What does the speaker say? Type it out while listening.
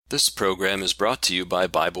This program is brought to you by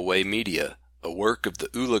Bible Way Media, a work of the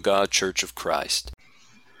Ulaga Church of Christ.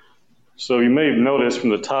 So you may have noticed from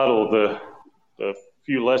the title the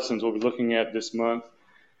few lessons we'll be looking at this month.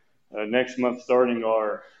 Next month starting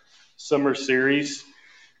our summer series,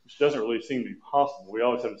 which doesn't really seem to be possible. We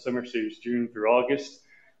always have a summer series June through August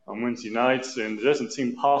on Wednesday nights, and it doesn't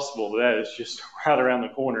seem possible that it's just right around the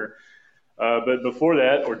corner. But before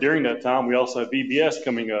that, or during that time, we also have VBS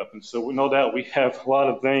coming up. And so no doubt we have a lot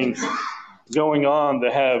of things going on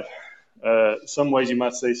that have, some ways you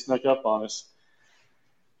might say, snuck up on us.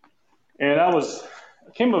 And I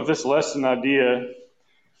came up with this lesson idea,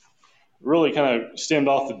 really kind of stemmed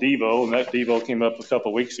off the Devo, and that Devo came up a couple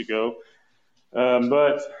of weeks ago.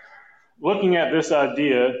 But looking at this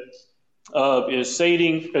idea of is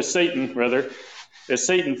Satan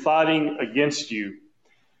fighting against you?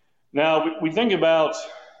 Now, we think about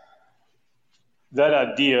that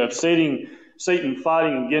idea of Satan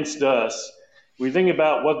fighting against us. We think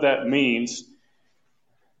about what that means.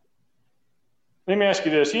 Let me ask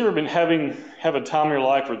you this. You ever been have a time in your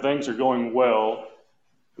life where things are going well,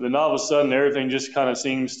 but then all of a sudden everything just kind of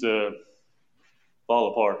seems to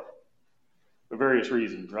fall apart for various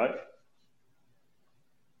reasons, right?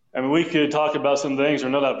 I mean, we could talk about some things that are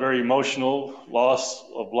not very emotional, loss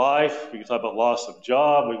of life. We could talk about loss of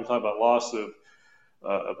job. We could talk about loss of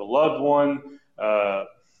a loved one. The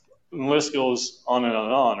list goes on and on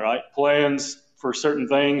and on, right? Plans for certain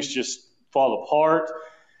things just fall apart.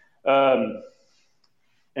 And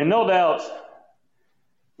no doubt,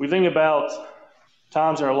 we think about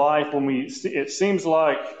times in our life when it seems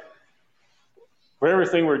like for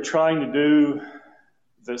everything we're trying to do,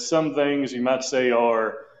 that some things you might say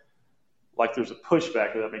are like there's a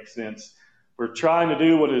pushback, if that makes sense. We're trying to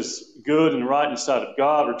do what is good and right inside of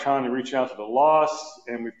God. We're trying to reach out to the lost,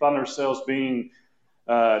 and we find ourselves being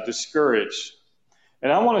discouraged.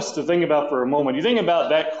 And I want us to think about for a moment, you think about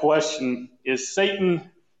that question, is Satan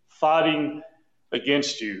fighting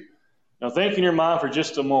against you? Now think in your mind for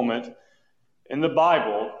just a moment, in the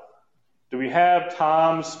Bible, do we have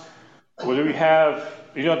times, or do we have,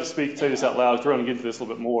 you don't have to say this out loud, we're going to get into this a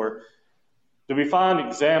little bit more. Do we find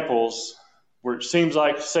examples where it seems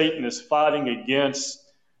like Satan is fighting against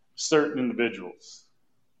certain individuals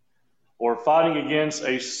or fighting against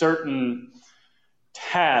a certain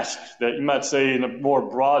task that you might say in a more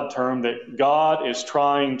broad term that God is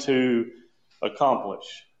trying to accomplish?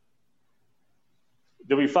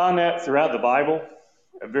 Do we find that throughout the Bible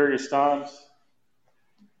at various times?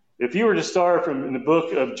 If you were to start in the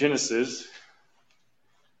book of Genesis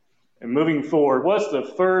and moving forward, what's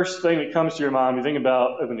the first thing that comes to your mind when you think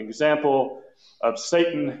about an example of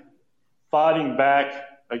Satan fighting back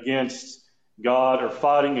against God or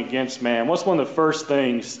fighting against man? What's one of the first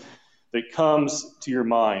things that comes to your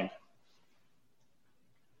mind?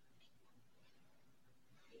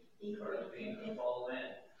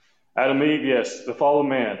 Adam and Eve, yes, the fall of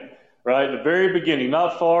man, right? The very beginning,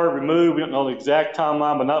 not far removed, we don't know the exact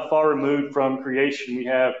timeline, but not far removed from creation. We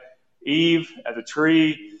have Eve at the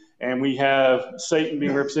tree, and we have Satan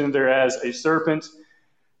being represented there as a serpent,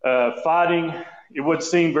 fighting, it would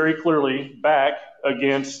seem very clearly, back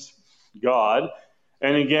against God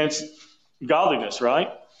and against godliness, right?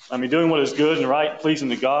 I mean, doing what is good and right, pleasing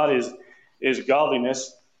to God is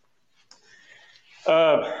godliness.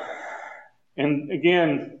 And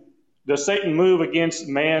again, does Satan move against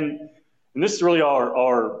man? And this is really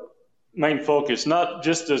our main focus. Not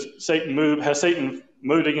just has Satan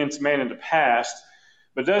moved against man in the past,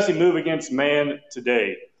 but does he move against man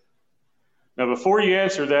today? Now, before you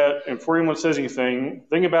answer that, and before anyone says anything,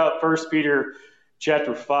 think about 1 Peter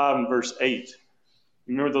chapter 5 and verse 8.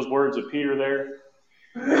 You remember those words of Peter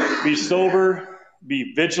there? Be sober,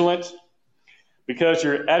 be vigilant, because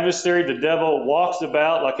your adversary, the devil, walks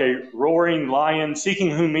about like a roaring lion,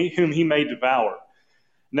 seeking whom he may devour.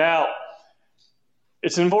 Now,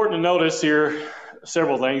 it's important to notice here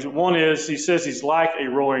several things. One is he says he's like a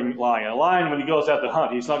roaring lion. A lion, when he goes out to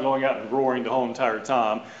hunt, he's not going out and roaring the whole entire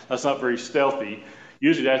time. That's not very stealthy.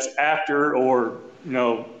 Usually that's after or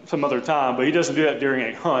some other time, but he doesn't do that during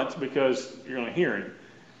a hunt because you're going to hear him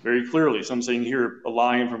very clearly. Some say you can hear a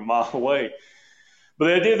lion from a mile away. But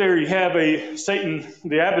the idea there, you have Satan,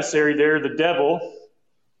 the adversary there, the devil,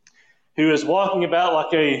 who is walking about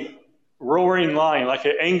like a roaring lion, like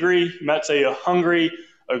an angry, you might say a hungry,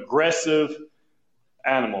 aggressive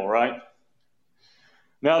animal, right?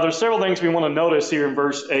 Now, there's several things we want to notice here in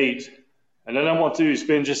verse 8. And I don't want to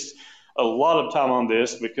spend just a lot of time on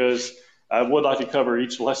this because I would like to cover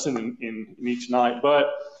each lesson in each night. But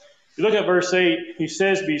if you look at verse 8, he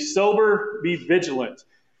says, be sober, be vigilant.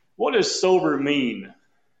 What does sober mean?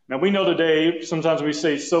 Now, we know today, sometimes when we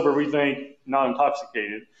say sober, we think not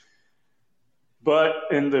intoxicated. But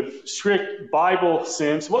in the strict Bible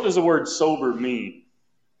sense, what does the word sober mean?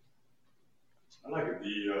 I like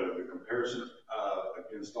the comparison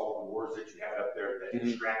against all the words that you had up there that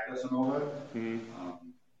distract us and all that.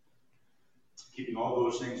 Keeping all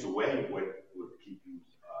those things away would keep you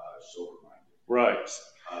sober-minded. Right.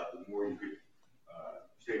 The more you could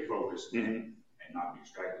stay focused and not be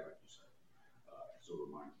distracted, like you said,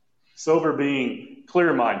 sober-minded. Sober being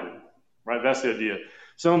clear-minded, right? That's the idea.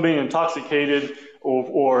 Someone being intoxicated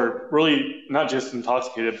or really not just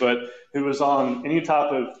intoxicated, but who is on any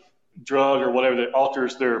type of drug or whatever that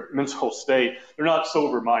alters their mental state, they're not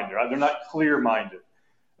sober-minded, right? They're not clear-minded.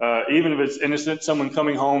 Even if it's innocent, someone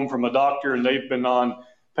coming home from a doctor and they've been on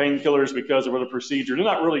painkillers because of a procedure, they're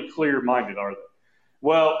not really clear-minded, are they?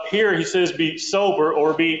 Well, here he says be sober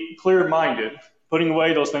or be clear-minded, putting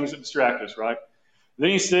away those things that distract us, right? Then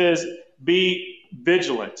he says be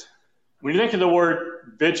vigilant. When you think of the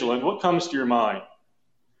word vigilant, what comes to your mind?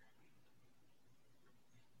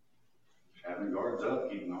 Having guards up,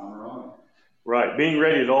 keeping armor on. Right, being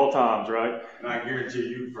ready at all times, right? And I guarantee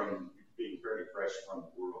you, from being fairly fresh from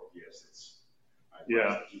the world, yes, it's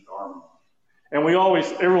to keep the armor on. And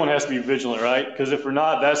everyone has to be vigilant, right? Because if we're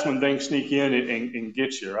not, that's when things sneak in and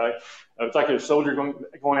get you, right? It's like a soldier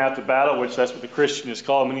going out to battle, which that's what the Christian is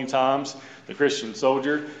called many times, the Christian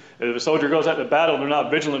soldier. If a soldier goes out to battle, they're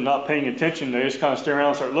not vigilant, not paying attention. They just kind of stare around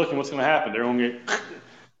and start looking. What's going to happen? They're going to get,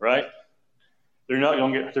 right? They're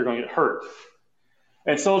going to get hurt.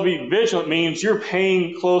 And so to be vigilant means you're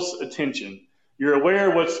paying close attention. You're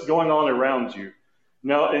aware of what's going on around you.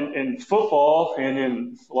 Now, in football and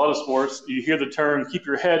in a lot of sports, you hear the term keep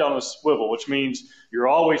your head on a swivel, which means you're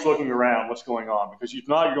always looking around what's going on. Because if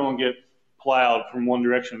not, you're going to get plowed from one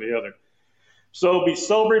direction to the other. So be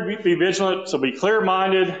sober, be vigilant. So be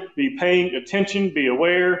clear-minded, be paying attention, be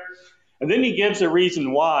aware. And then he gives a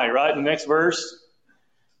reason why, right, in the next verse.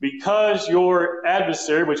 Because your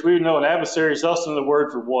adversary, which we know an adversary is also the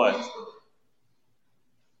word for what?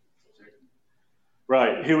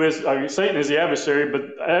 Right. Satan is the adversary,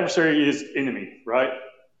 but the adversary is enemy, right?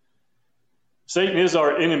 Satan is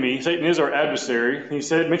our enemy. Satan is our adversary.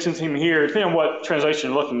 He mentions him here, depending on what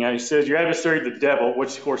translation you're looking at. He says, your adversary, the devil,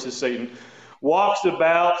 which of course is Satan, walks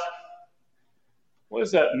about. What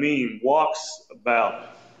does that mean? Walks about.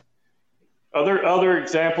 Other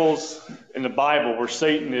examples in the Bible where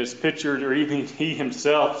Satan is pictured, or even he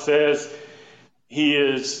himself says he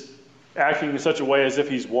is acting in such a way as if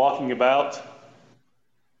he's walking about.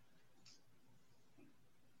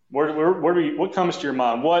 What comes to your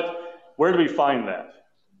mind? Where do we find that?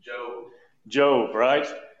 Job, right?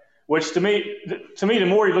 Which to me, the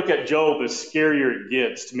more you look at Job, the scarier it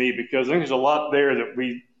gets to me, because I think there's a lot there that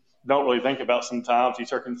we don't really think about sometimes. You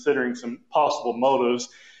start considering some possible motives.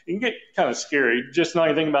 It can get kind of scary, just not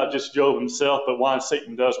anything about just Job himself, but why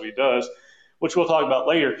Satan does what he does, which we'll talk about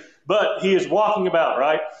later. But he is walking about,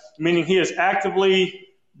 right? Meaning he is actively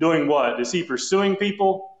doing what? Is he pursuing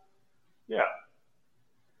people? Yeah.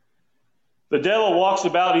 The devil walks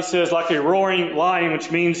about, he says, like a roaring lion,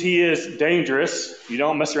 which means he is dangerous. You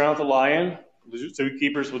don't mess around with a lion. The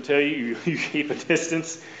zookeepers will tell you keep a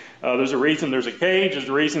distance. There's a reason there's a cage. There's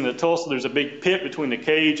a reason that Tulsa there's a big pit between the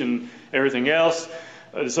cage and everything else.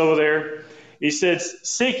 It's over there. He says,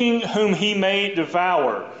 seeking whom he may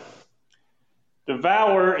devour.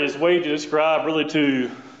 Devour is a way to describe really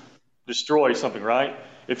to destroy something, right?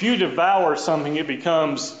 If you devour something, it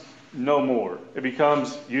becomes no more. It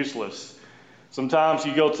becomes useless. Sometimes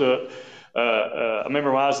you go to, I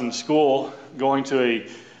remember when I was in school going to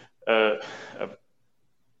a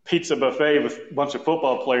pizza buffet with a bunch of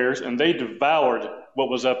football players, and they devoured what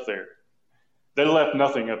was up there. They left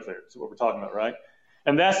nothing up there. That's what we're talking about, right?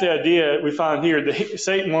 And that's the idea we find here. That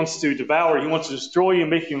Satan wants to devour. He wants to destroy you and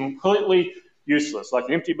make you completely useless. Like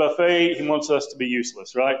an empty buffet, he wants us to be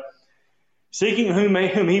useless, right? Seeking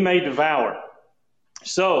whom he may devour.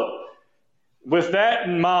 So, with that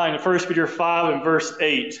in mind, in 1 Peter 5 and verse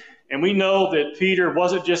 8, and we know that Peter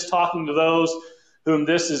wasn't just talking to those whom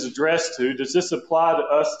this is addressed to. Does this apply to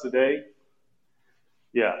us today?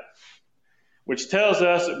 Yeah. Which tells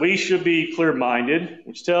us that we should be clear-minded,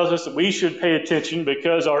 which tells us that we should pay attention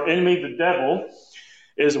because our enemy, the devil,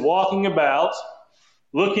 is walking about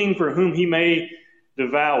looking for whom he may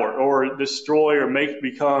devour or destroy or make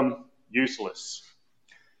become useless.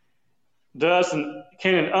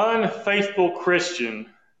 Can an unfaithful Christian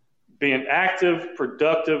be an active,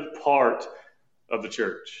 productive part of the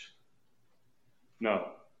church? No.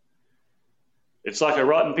 It's like a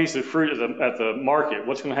rotten piece of fruit at the market.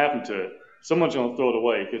 What's going to happen to it? someone's going to throw it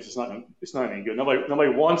away because it's not any good. Nobody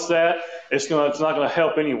wants that. It's not going to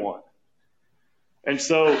help anyone. And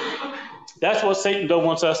so that's what Satan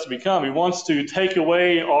wants us to become. He wants to take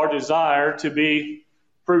away our desire to be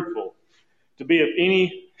fruitful, to be of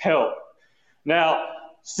any help. Now,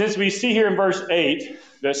 since we see here in verse 8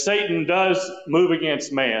 that Satan does move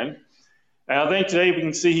against man, and I think today we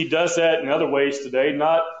can see he does that in other ways today.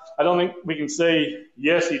 I don't think we can say,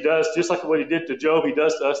 yes, he does, just like what he did to Job, he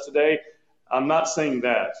does to us today. I'm not saying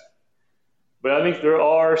that. But I think there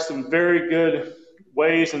are some very good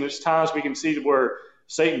ways, and there's times we can see where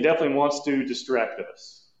Satan definitely wants to distract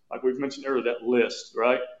us. Like we've mentioned earlier, that list,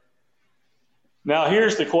 right? Now,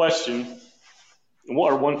 here's the question,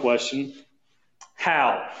 or one question.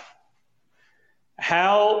 How?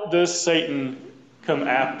 How does Satan come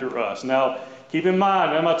after us? Now, keep in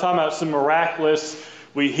mind, I'm not talking about some miraculous,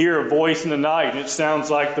 we hear a voice in the night and it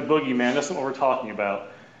sounds like the boogeyman. That's not what we're talking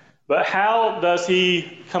about. But how does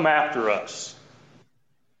he come after us?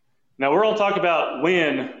 Now, we're going to talk about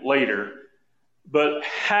when later, but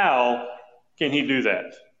how can he do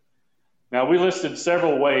that? Now, we listed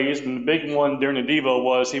several ways, and the big one during the Devo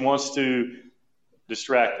was he wants to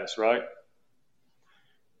distract us, right?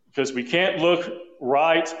 Because we can't look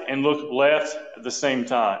right and look left at the same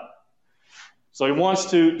time. So he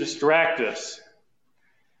wants to distract us.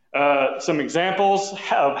 Some examples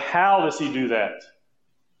of how does he do that?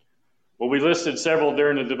 Well, we listed several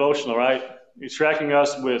during the devotional, right? He's distracting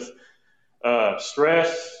us with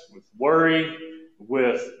stress, with worry,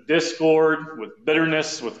 with discord, with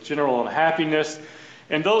bitterness, with general unhappiness.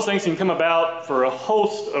 And those things can come about for a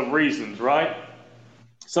host of reasons, right?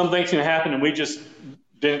 Some things can happen and we just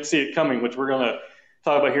didn't see it coming, which we're going to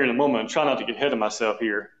talk about here in a moment. I'm trying not to get ahead of myself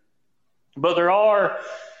here. But there are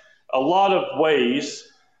a lot of ways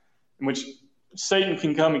in which Satan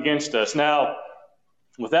can come against us. Now,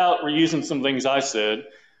 without reusing some things I said,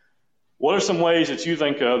 what are some ways that you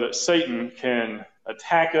think of that Satan can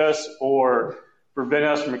attack us or prevent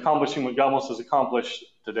us from accomplishing what God wants us to accomplish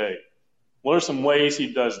today? What are some ways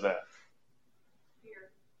he does that?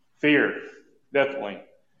 Fear, definitely.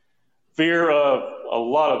 Fear of a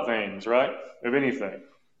lot of things, right? Of anything.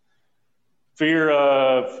 Fear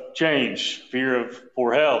of change, fear of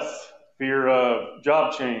poor health, fear of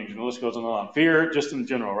job change, and the list goes on. Fear just in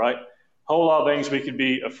general, right? A whole lot of things we could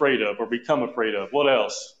be afraid of or become afraid of. What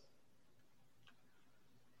else?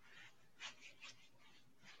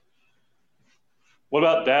 What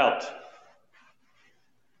about doubt?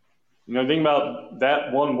 You know, think about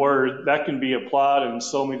that one word. That can be applied in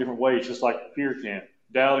so many different ways, just like fear can.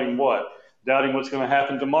 Doubting what? Doubting what's going to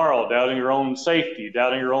happen tomorrow. Doubting your own safety.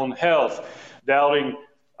 Doubting your own health. Doubting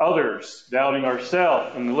others. Doubting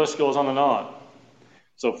ourselves. And the list goes on and on.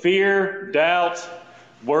 So fear, doubt,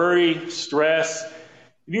 worry, stress.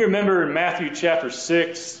 If you remember in Matthew chapter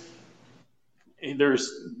 6,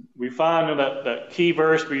 we find that key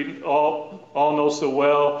verse we all know so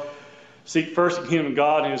well. Seek first the kingdom of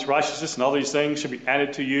God and his righteousness, and all these things should be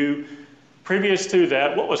added to you. Previous to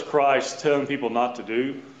that, what was Christ telling people not to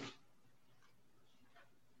do?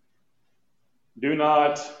 Do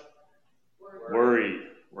not worry,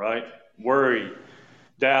 right? Worry,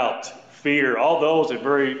 doubt, fear, all those are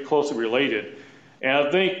very closely related. And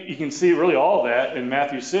I think you can see really all that in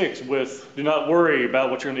Matthew 6 with do not worry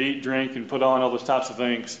about what you're going to eat, drink, and put on, all those types of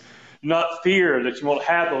things. Do not fear that you won't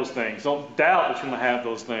have those things. Don't doubt that you're going to have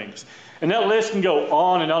those things. And that list can go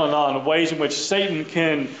on and on and on of ways in which Satan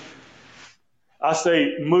can, I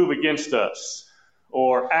say, move against us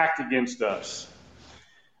or act against us.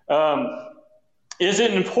 Is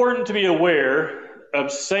it important to be aware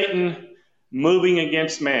of Satan moving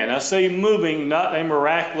against man? I say moving, not a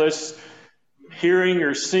miraculous hearing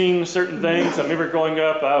or seeing certain things. I remember growing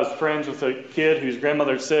up, I was friends with a kid whose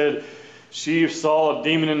grandmother said she saw a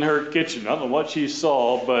demon in her kitchen. I don't know what she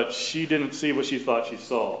saw, but she didn't see what she thought she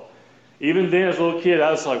saw. Even then, as a little kid,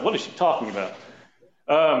 I was like, what is she talking about?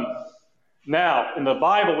 Now, in the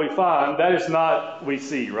Bible, we find that is not what we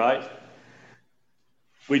see, right?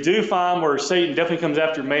 We do find where Satan definitely comes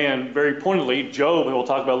after man very pointedly. Job, who we'll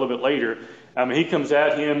talk about a little bit later, he comes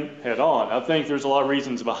at him head on. I think there's a lot of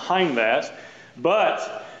reasons behind that. But,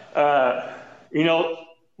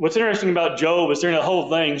 what's interesting about Job is during the whole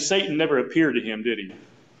thing, Satan never appeared to him, did he?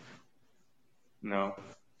 No.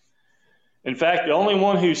 In fact, the only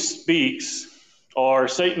one who speaks are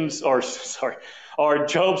Job's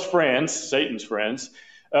friends, Satan's friends.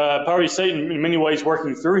 Probably Satan in many ways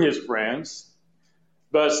working through his friends.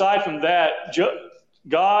 But aside from that,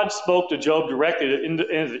 God spoke to Job directly in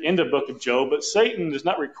the end of the book of Job, but Satan is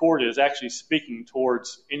not recorded as actually speaking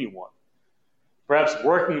towards anyone. Perhaps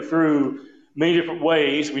working through many different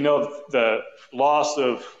ways. We know the loss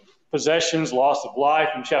of possessions, loss of life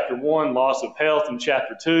in chapter 1, loss of health in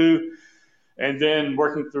chapter 2, and then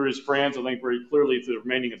working through his friends, I think, very clearly through the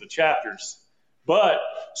remaining of the chapters. But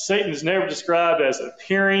Satan is never described as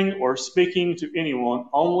appearing or speaking to anyone.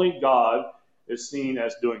 Only God is seen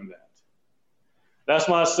as doing that. That's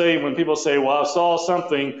why I say when people say, well, I saw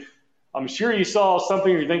something, I'm sure you saw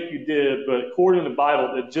something or you think you did, but according to the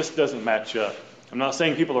Bible, it just doesn't match up. I'm not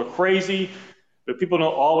saying people are crazy, but people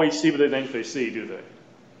don't always see what they think they see, do they?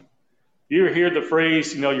 You ever hear the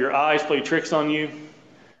phrase, your eyes play tricks on you?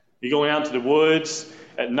 You're going out to the woods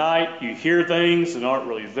at night, you hear things that aren't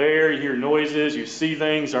really there, you hear noises, you see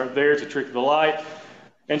things that aren't there, it's a trick of the light.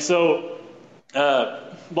 And so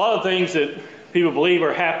a lot of things that people believe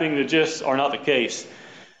are happening that just are not the case.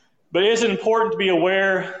 But is it important to be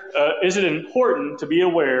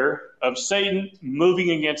aware of Satan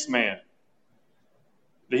moving against man?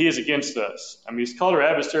 That he is against us. I mean, he's called our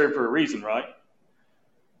adversary for a reason, right?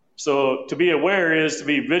 So to be aware is to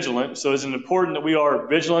be vigilant. So is it important that we are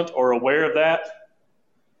vigilant or aware of that?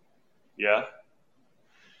 Yeah.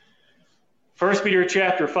 1 Peter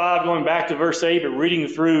chapter 5, going back to verse 8, but reading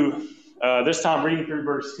through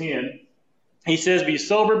verse 10, he says, be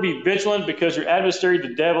sober, be vigilant, because your adversary,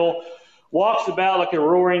 the devil, walks about like a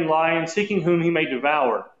roaring lion, seeking whom he may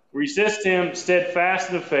devour. Resist him,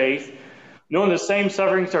 steadfast in the faith, knowing the same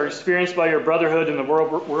sufferings are experienced by your brotherhood in the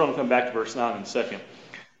world. We're going to come back to verse 9 in a second.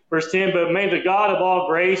 Verse 10, but may the God of all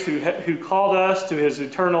grace, who called us to his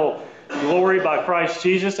eternal glory by Christ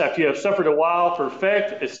Jesus, after you have suffered a while,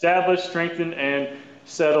 perfect, establish, strengthen, and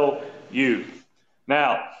settle you.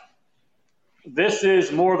 Now, this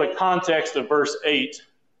is more the context of verse 8.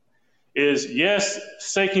 Is, yes,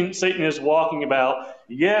 Satan is walking about.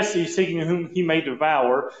 Yes, he's seeking whom he may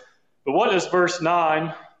devour. But what does verse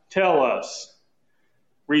 9 tell us?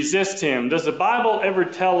 Resist him. Does the Bible ever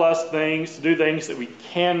tell us to do things that we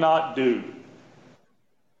cannot do?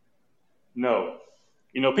 No.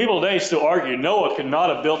 People today still argue Noah could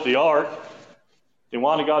not have built the ark. Then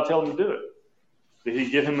why did God tell him to do it? Did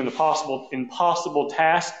he give him an impossible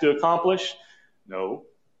task to accomplish? No.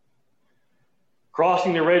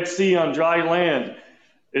 Crossing the Red Sea on dry land.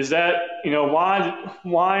 Is that,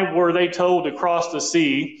 why were they told to cross the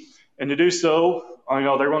sea and to do so,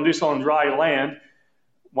 they're going to do so on dry land?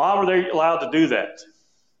 Why were they allowed to do that?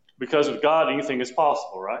 Because with God, anything is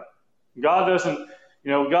possible, right? God doesn't,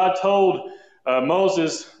 God told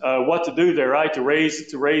Moses what to do there, right? To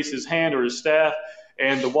raise his hand or his staff,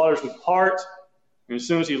 and the waters would part. And as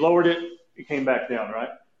soon as he lowered it, it came back down, right?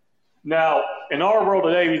 Now, in our world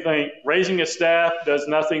today, we think raising a staff does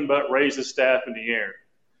nothing but raise a staff in the air.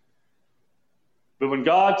 But when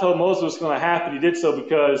God told Moses it was going to happen, he did so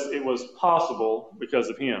because it was possible because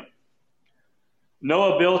of him.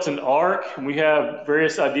 Noah built an ark, and we have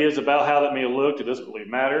various ideas about how that may have looked. It doesn't really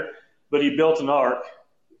matter. But he built an ark.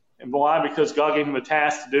 And why? Because God gave him a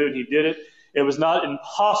task to do, and he did it. It was not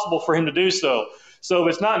impossible for him to do so. So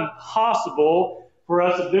if it's not impossible for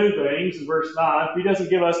us to do things, in verse 9, if he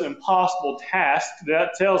doesn't give us an impossible task,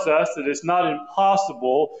 that tells us that it's not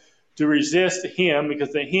impossible to resist him,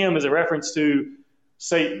 because the him is a reference to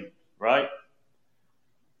Satan, right?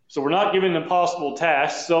 So we're not given an impossible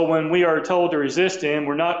task. So when we are told to resist him,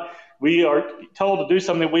 we are told to do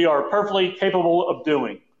something we are perfectly capable of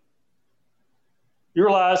doing. You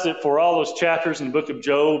realize that for all those chapters in the book of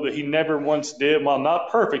Job, that he never once did, while not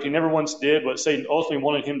perfect, he never once did what Satan ultimately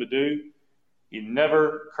wanted him to do. He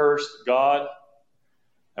never cursed God.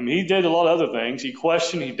 I mean, he did a lot of other things. He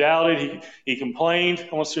questioned, he doubted, he complained.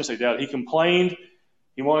 I want to say doubted. He complained.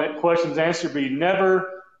 He wanted questions answered, but he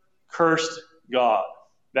never cursed God.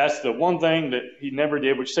 That's the one thing that he never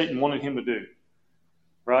did, which Satan wanted him to do.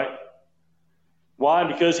 Right? Why?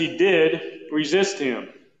 Because he did resist him.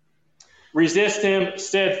 Resist him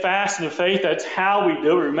steadfast in the faith. That's how we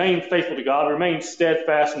do it. Remain faithful to God. Remain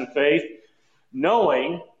steadfast in the faith.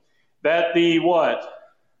 Knowing that the what?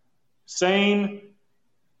 Same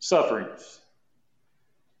sufferings.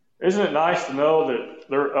 Isn't it nice to know that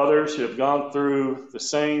there are others who have gone through the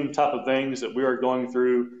same type of things that we are going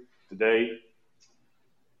through today?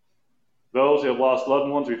 Those who have lost loved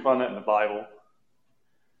ones, we find that in the Bible.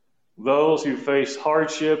 Those who face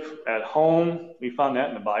hardship at home, we find that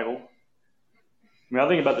in the Bible. I mean, I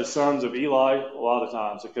think about the sons of Eli a lot of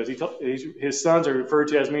times, because his sons are referred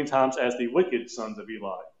to as many times as the wicked sons of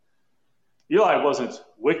Eli. Eli wasn't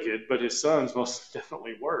wicked, but his sons most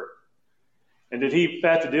definitely were. And did he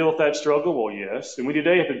have to deal with that struggle? Well, yes. And we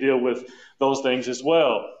today have to deal with those things as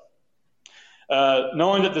well.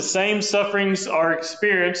 Knowing that the same sufferings are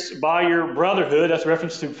experienced by your brotherhood, that's a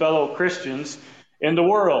reference to fellow Christians in the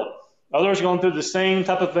world. Others are going through the same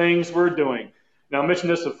type of things we're doing. Now, I mentioned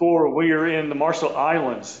this before. We were in the Marshall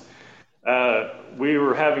Islands. We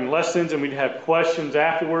were having lessons, and we'd have questions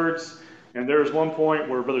afterwards. And there was one point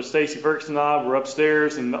where Brother Stacy Ferguson and I were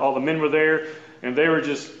upstairs, and all the men were there, and they were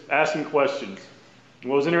just asking questions. And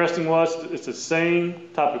what was interesting was it's the same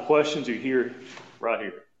type of questions you hear right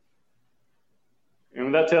here.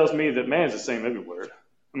 And that tells me that man is the same everywhere.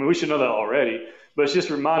 I mean, we should know that already, but it's just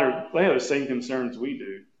a reminder, they have the same concerns we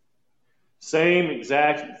do. Same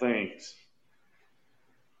exact things.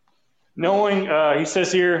 Knowing, he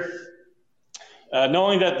says here,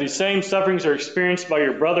 knowing that the same sufferings are experienced by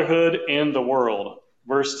your brotherhood in the world.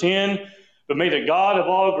 Verse 10, but may the God of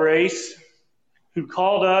all grace, who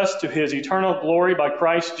called us to his eternal glory by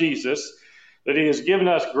Christ Jesus, that he has given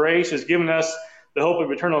us grace, has given us the hope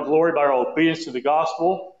of eternal glory by our obedience to the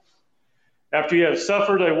gospel. After you have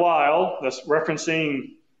suffered a while, that's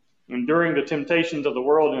referencing enduring the temptations of the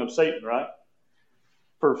world and of Satan, right?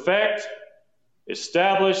 Perfect,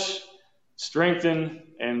 establish, strengthen,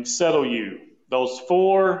 and settle you. Those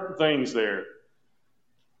four things there.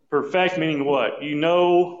 Perfect meaning what? You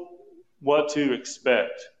know what to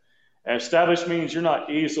expect. And establish means you're not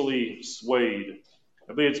easily swayed.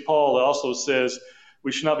 I believe it's Paul that also says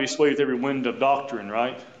we should not be swayed with every wind of doctrine,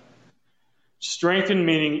 right? Strengthen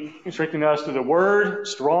meaning strengthen us through the word,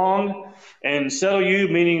 strong, and settle you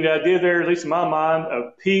meaning the idea there, at least in my mind,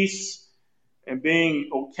 of peace and being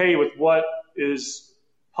okay with what is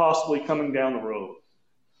possibly coming down the road.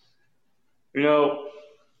 You know,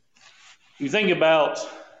 you think about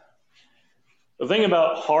the thing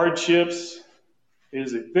about hardships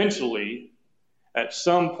is eventually, at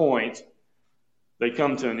some point, they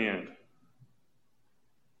come to an end.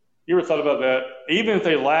 You ever thought about that? Even if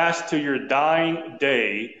they last to your dying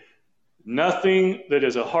day, nothing that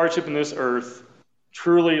is a hardship in this earth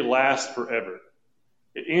truly lasts forever.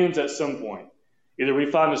 It ends at some point. Either we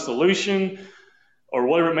find a solution or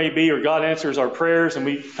whatever it may be, or God answers our prayers and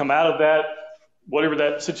we come out of that, whatever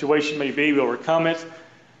that situation may be, we overcome it.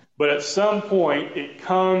 But at some point, it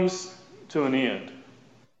comes to an end.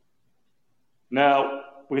 Now,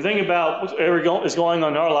 we think about whatever is going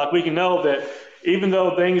on in our life, we can know that even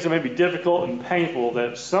though things may be difficult and painful,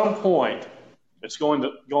 that at some point, it's going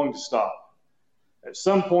to stop. At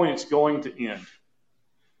some point, it's going to end.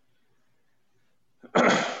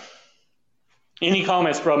 Any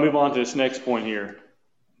comments before I move on to this next point here?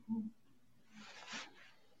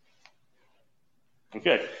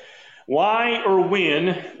 Okay. Why or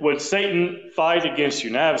when would Satan fight against you?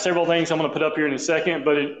 Now, I have several things I'm going to put up here in a second,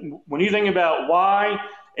 but when you think about why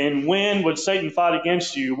and when would Satan fight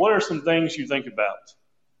against you, what are some things you think about?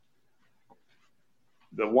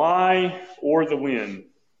 The why or the when?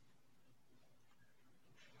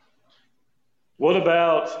 What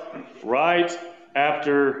about right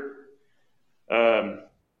after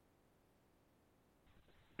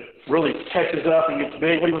really catches up and gets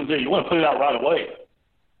big? What do you want to do? You want to put it out right away.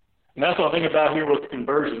 And that's what I think about here with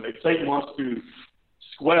conversion. That Satan wants to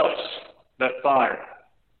squelch that fire.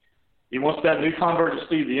 He wants that new convert to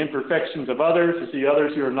see the imperfections of others, to see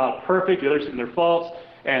others who are not perfect, the others in their faults,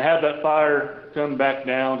 and have that fire come back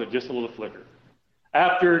down to just a little flicker.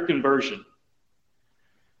 After conversion.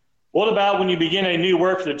 What about when you begin a new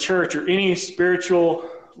work for the church or any spiritually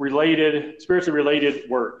related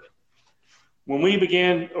work? When we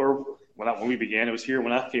began, or well, not when we began, it was here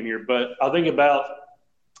when I came here, but I think about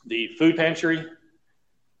the food pantry,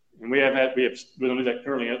 and we don't do that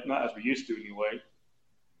currently, not as we used to anyway.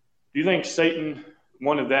 Do you think Satan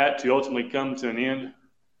wanted that to ultimately come to an end?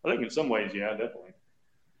 I think in some ways, yeah, definitely.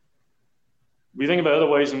 We think about other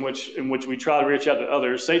ways in which we try to reach out to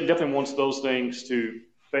others. Satan definitely wants those things to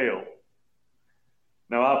fail.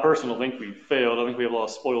 Now, I personally think we failed. I think we have a lot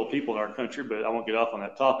of spoiled people in our country, but I won't get off on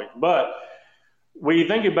that topic. But we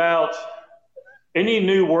think about any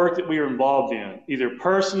new work that we are involved in, either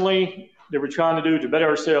personally that we're trying to do to better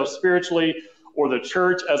ourselves spiritually, or the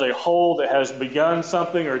church as a whole that has begun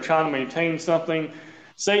something or trying to maintain something,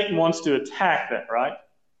 Satan wants to attack that, right?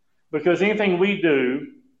 Because anything we do,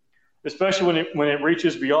 especially when it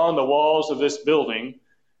reaches beyond the walls of this building,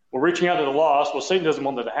 we're reaching out to the lost. Well, Satan doesn't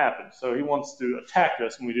want that to happen, so he wants to attack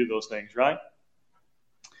us when we do those things, right?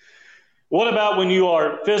 What about when you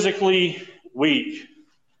are physically weak?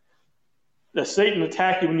 Does Satan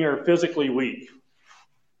attack you when you're physically weak?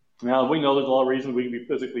 Now, we know there's a lot of reasons we can be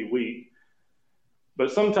physically weak.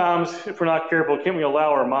 But sometimes, if we're not careful, can't we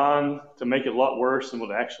allow our mind to make it a lot worse than what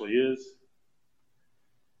it actually is?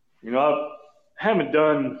 You know, I haven't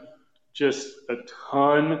done just a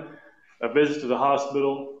ton of visits to the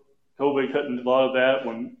hospital. COVID cut into a lot of that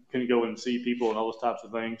when you couldn't go and see people and all those types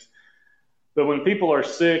of things. But when people are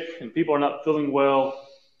sick and people are not feeling well,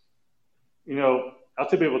 I'll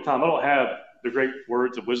tell people all the time, I don't have the great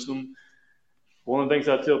words of wisdom. One of the things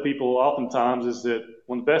I tell people oftentimes is that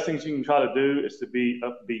one of the best things you can try to do is to be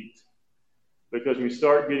upbeat. Because when you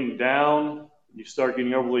start getting down, you start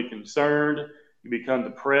getting overly concerned, you become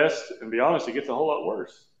depressed, and to be honest, it gets a whole lot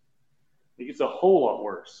worse. It gets a whole lot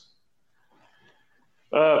worse.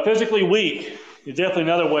 Physically weak is definitely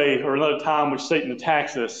another way or another time which Satan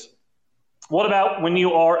attacks us. What about when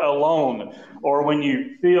you are alone or when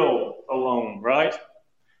you feel alone, right?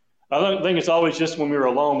 I don't think it's always just when we're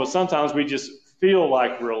alone, but sometimes we just feel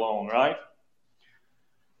like we're alone, right?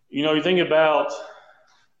 You think about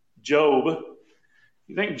Job.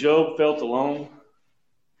 You think Job felt alone?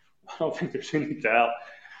 I don't think there's any doubt.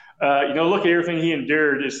 Look at everything he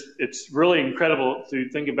endured. It's really incredible to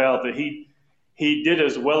think about that he did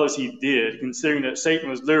as well as he did, considering that Satan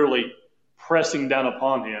was literally pressing down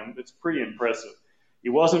upon him. It's pretty impressive. He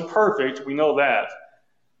wasn't perfect, we know that,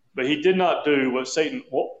 but he did not do what Satan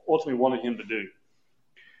ultimately wanted him to do.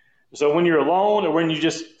 So when you're alone or when you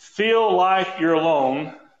just feel like you're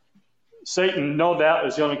alone, Satan, no doubt,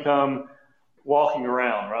 is going to come walking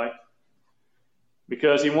around, right?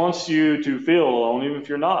 Because he wants you to feel alone, even if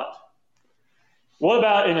you're not. What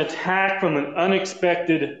about an attack from an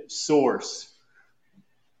unexpected source?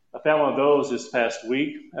 I found one of those this past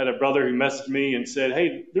week. I had a brother who messaged me and said,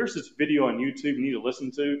 hey, there's this video on YouTube you need to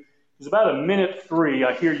listen to. It's about 1:03.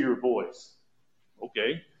 I hear your voice.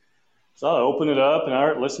 Okay. So I opened it up and I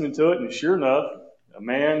started listening to it, and sure enough, a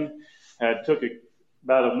man had took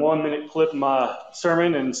about a 1-minute clip of my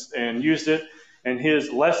sermon and used it in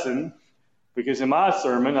his lesson, because in my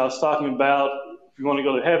sermon I was talking about if you want to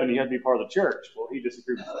go to heaven, you have to be part of the church. Well, he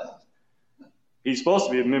disagreed with that. He's supposed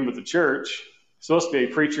to be a member of the church. He's supposed to be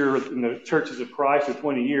a preacher in the churches of Christ for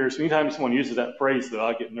 20 years. So anytime someone uses that phrase, though,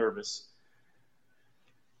 I get nervous.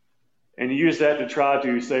 And he used that to try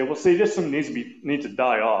to say, well, see, this needs to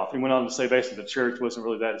die off. He went on to say basically the church wasn't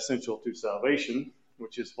really that essential to salvation,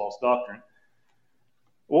 which is false doctrine.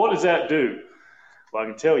 Well, what does that do? Well, I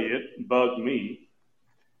can tell you it bugged me.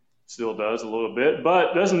 Still does a little bit.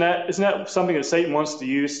 But isn't that something that Satan wants to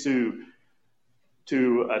use to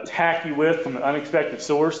attack you with from an unexpected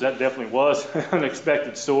source? That definitely was an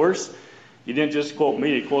unexpected source. He didn't just quote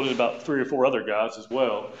me. He quoted about 3 or 4 other guys as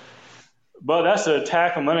well. But that's an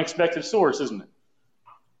attack from an unexpected source, isn't it?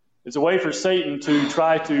 It's a way for Satan to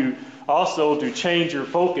try to also to change your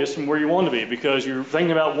focus from where you want to be, because you're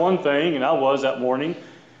thinking about one thing, and I was that morning,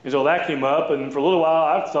 until that came up, and for a little while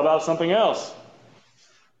I thought about something else.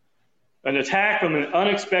 An attack from an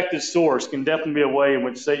unexpected source can definitely be a way in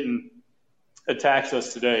which Satan attacks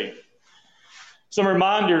us today. Some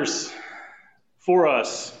reminders for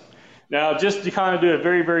us. Now, just to kind of do a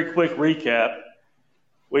very, very quick recap,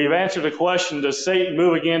 we've answered the question, does Satan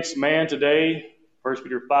move against man today? 1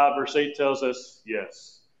 Peter 5, verse 8 tells us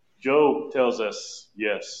yes. Job tells us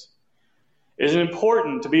yes. Is it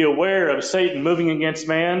important to be aware of Satan moving against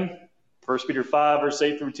man? 1 Peter 5, verse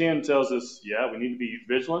 8 through 10 tells us, yeah, we need to be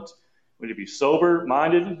vigilant. We need to be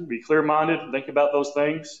sober-minded, be clear-minded, think about those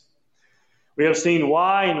things. We have seen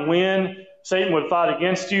why and when Satan would fight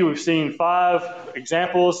against you. We've seen 5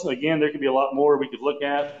 examples. Again, there could be a lot more we could look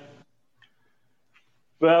at.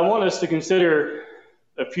 But I want us to consider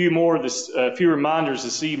a few reminders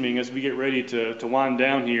this evening as we get ready to wind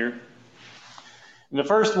down here. And the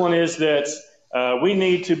first one is that we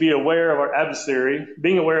need to be aware of our adversary.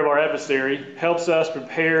 Being aware of our adversary helps us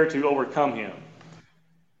prepare to overcome him.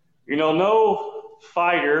 No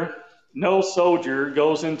fighter, no soldier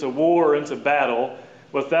goes into war or into battle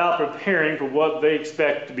without preparing for what they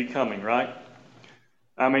expect to be coming, right?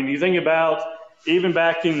 I mean, you think about even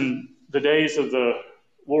back in the days of the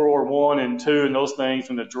World War I and II and those things,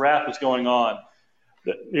 when the draft was going on,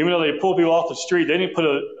 even though they pulled people off the street, they didn't put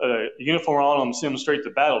a uniform on them and send them straight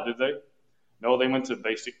to battle, did they? No, they went to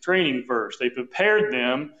basic training first. They prepared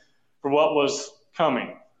them for what was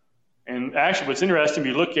coming. And actually, what's interesting, if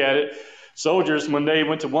you look at it, soldiers, when they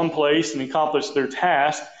went to one place and accomplished their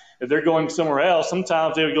task, if they're going somewhere else,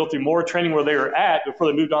 sometimes they would go through more training where they were at before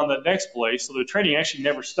they moved on to that next place. So the training actually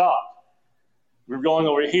never stopped. We're going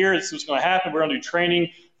over here. This is what's going to happen. We're going to do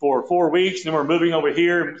training for 4 weeks, and then we're moving over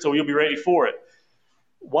here, so you'll be ready for it.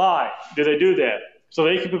 Why did they do that? So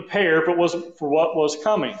they could prepare for what was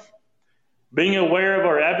coming. Being aware of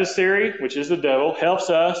our adversary, which is the devil, helps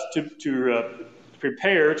us to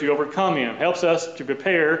prepare to overcome him, helps us to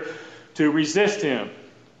prepare to resist him.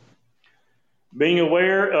 Being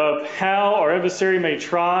aware of how our adversary may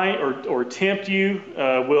try or tempt you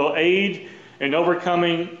will aid in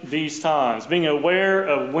overcoming these times. Being aware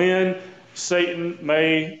of when Satan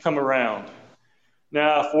may come around.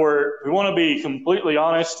 Now, if we want to be completely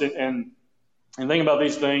honest and think about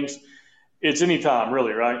these things, it's any time,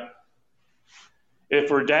 really, right? If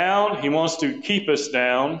we're down, he wants to keep us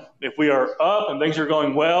down. If we are up and things are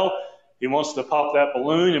going well, he wants to pop that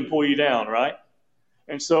balloon and pull you down, right?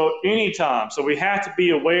 And so anytime. So we have to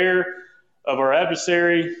be aware of our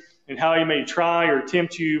adversary and how he may try or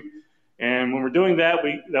tempt you. And when we're doing that,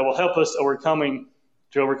 that will help us to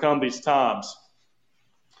overcome these times.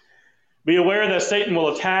 Be aware that Satan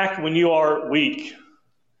will attack when you are weak.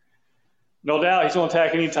 No doubt he's going to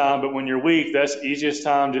attack any time, but when you're weak, that's the easiest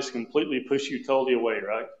time, just completely push you totally away,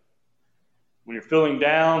 right? When you're feeling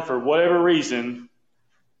down for whatever reason,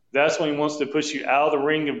 that's when he wants to push you out of the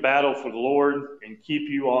ring of battle for the Lord and keep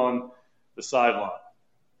you on the sideline.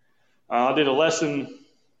 I did a lesson,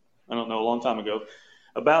 a long time ago,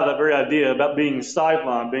 about that very idea, about being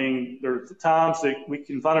sideline, there are times that we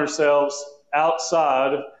can find ourselves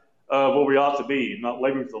outside of what we ought to be, not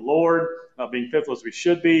laboring for the Lord, not being faithful as we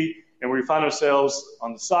should be, and we find ourselves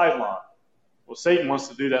on the sideline. Well, Satan wants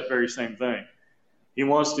to do that very same thing. He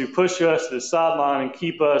wants to push us to the sideline and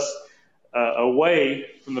keep us away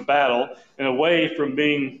from the battle and away from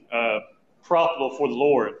being profitable for the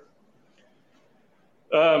Lord.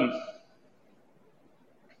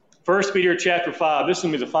 1 Peter chapter 5, this is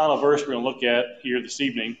going to be the final verse we're going to look at here this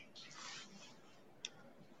evening.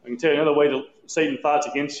 I can tell you another way that Satan fights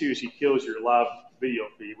against you is he kills your live video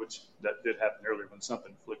feed, which that did happen earlier when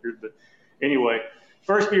something flickered. But anyway,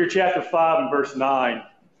 1 Peter chapter 5 and verse 9.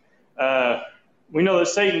 We know that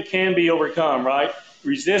Satan can be overcome, right?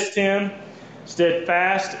 Resist him,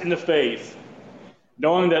 steadfast in the faith,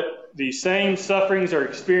 knowing that the same sufferings are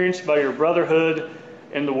experienced by your brotherhood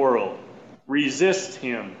in the world. Resist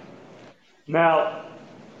him. Now,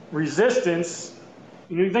 resistance,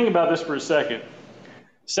 you think about this for a second.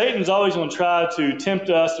 Satan's always going to try to tempt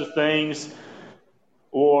us to things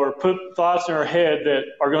or put thoughts in our head that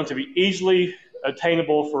are going to be easily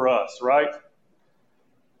attainable for us, right?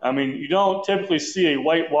 I mean, you don't typically see a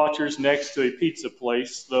Weight Watchers next to a pizza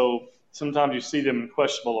place, though sometimes you see them in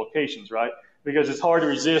questionable locations, right? Because it's hard to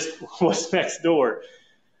resist what's next door.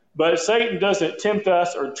 But Satan doesn't tempt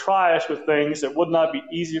us or try us with things that would not be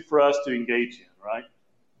easy for us to engage in, right?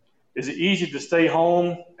 Is it easy to stay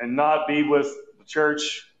home and not be with the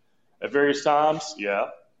church at various times? Yeah.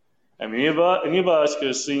 I mean, any of us could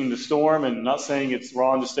have seen the storm, and not saying it's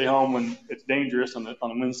wrong to stay home when it's dangerous on a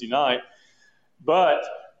Wednesday night, but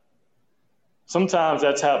sometimes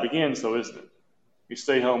that's how it begins, though, isn't it? You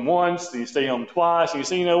stay home once, then you stay home twice, and you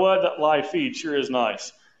say, you know what, that live feed sure is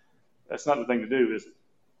nice. That's not the thing to do, is it?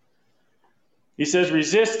 He says,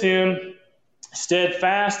 resist him,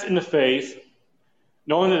 steadfast in the faith,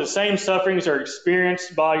 knowing that the same sufferings are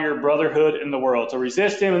experienced by your brotherhood in the world. So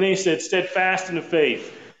resist him, and then he said, steadfast in the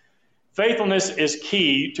faith. Faithfulness is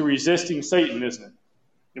key to resisting Satan, isn't it?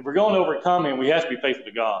 If we're going to overcome him, we have to be faithful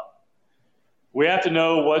to God. We have to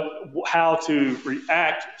know how to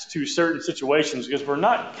react to certain situations, because if we're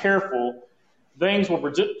not careful, things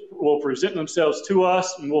will present themselves to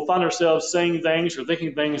us, and we'll find ourselves saying things or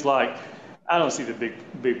thinking things like, I don't see the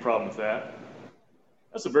big problem with that.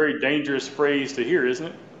 That's a very dangerous phrase to hear, isn't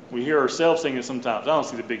it? We hear ourselves saying it sometimes. I don't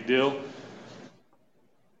see the big deal.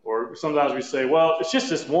 Or sometimes we say, well, it's just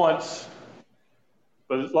this once.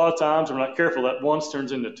 But a lot of times, when we're not careful, that once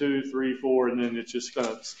turns into 2, 3, 4, and then it just kind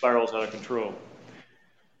of spirals out of control.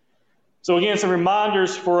 So again, some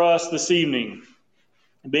reminders for us this evening.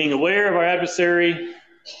 Being aware of our adversary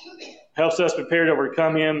helps us prepare to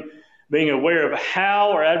overcome him. Being aware of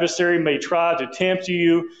how our adversary may try to tempt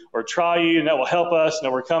you or try you, and that will help us in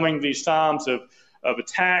overcoming these times of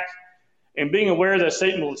attack. And being aware that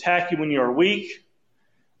Satan will attack you when you are weak.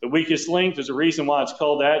 The weakest link, there's a reason why it's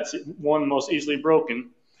called that. It's one most easily broken.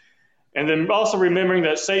 And then also remembering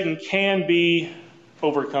that Satan can be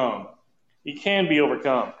overcome. He can be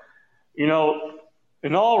overcome. You know,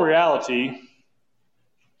 in all reality,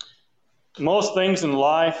 most things in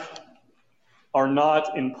life are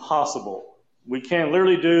not impossible. We can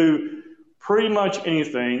literally do pretty much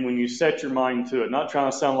anything when you set your mind to it. Not trying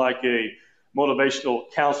to sound like a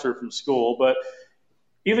motivational counselor from school, but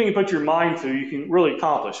anything you put your mind to, you can really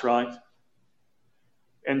accomplish, right?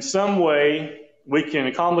 In some way, we can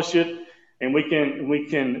accomplish it, and we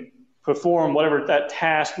can perform whatever that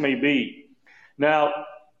task may be. Now,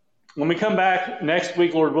 when we come back next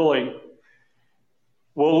week, Lord willing,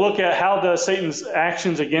 we'll look at how does Satan's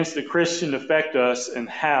actions against the Christian affect us and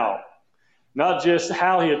how. Not just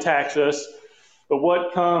how he attacks us, but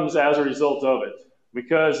what comes as a result of it.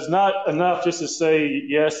 Because it's not enough just to say,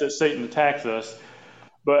 yes, that Satan attacks us,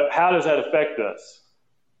 but how does that affect us?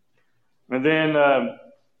 And then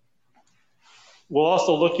We'll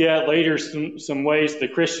also look at later some ways the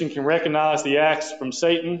Christian can recognize the acts from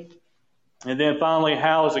Satan. And then finally,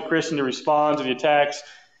 how is a Christian to respond to the attacks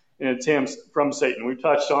and attempts from Satan? We've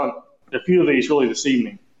touched on a few of these really this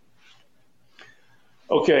evening.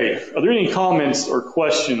 Okay, are there any comments or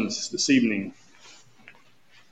questions this evening?